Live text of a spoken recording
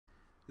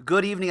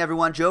Good evening,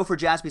 everyone. Joe for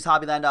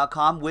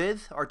JaspysHobbyland.com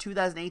with our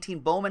 2018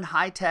 Bowman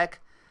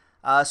high-tech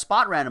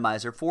spot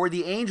randomizer for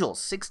the Angels.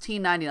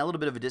 $16.99, a little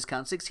bit of a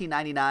discount,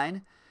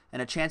 $16.99,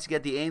 and a chance to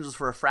get the Angels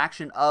for a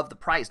fraction of the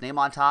price. Name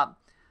on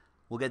top,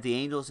 we'll get the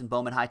Angels in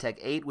Bowman High-Tech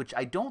 8, which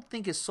I don't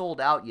think is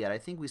sold out yet. I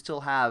think we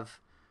still have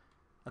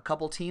a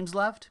couple teams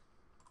left.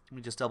 Let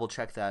me just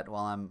double-check that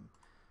while I'm...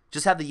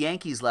 Just have the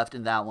Yankees left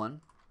in that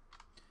one.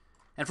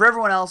 And for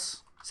everyone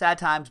else... Sad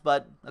times,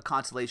 but a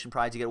consolation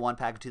prize. You get one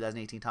pack of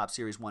 2018 Top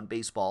Series 1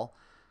 baseball.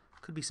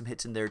 Could be some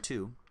hits in there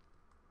too.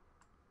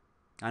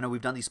 I know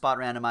we've done these spot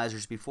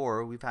randomizers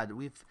before.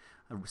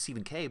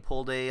 Stephen K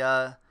pulled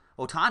a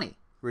Ohtani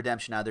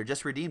redemption out there.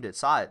 Just redeemed it.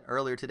 Saw it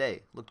earlier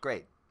today. Looked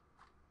great.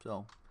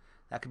 So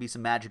that could be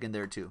some magic in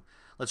there too.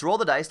 Let's roll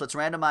the dice. Let's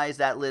randomize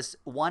that list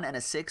 1 and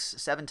a 6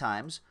 7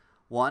 times.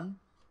 1,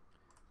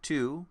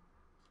 2,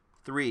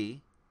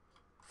 3,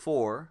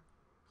 4,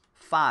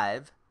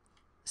 5,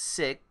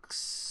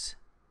 6,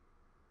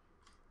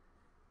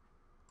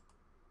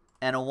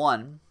 and a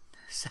 1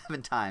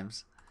 7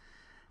 times.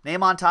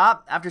 Name on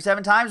top after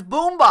 7 times.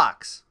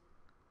 Boombox.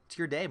 It's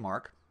your day,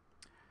 Mark.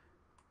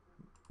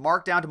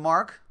 Mark down to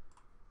Mark.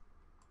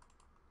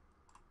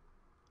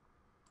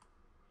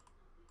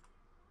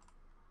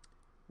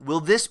 Will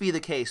this be the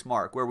case,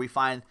 Mark, where we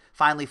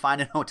finally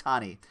find an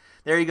Ohtani?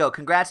 There you go.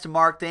 Congrats to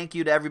Mark. Thank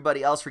you to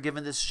everybody else for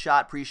giving this a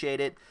shot. Appreciate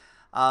it.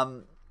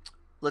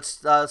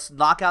 Let's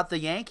knock out the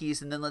Yankees,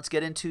 and then let's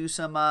get into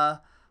some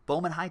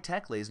Bowman High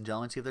Tech, ladies and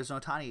gentlemen. See if there's an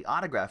Ohtani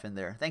autograph in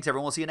there. Thanks,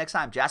 everyone. We'll see you next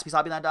time.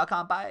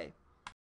 JaspysHobbyland.com. Bye.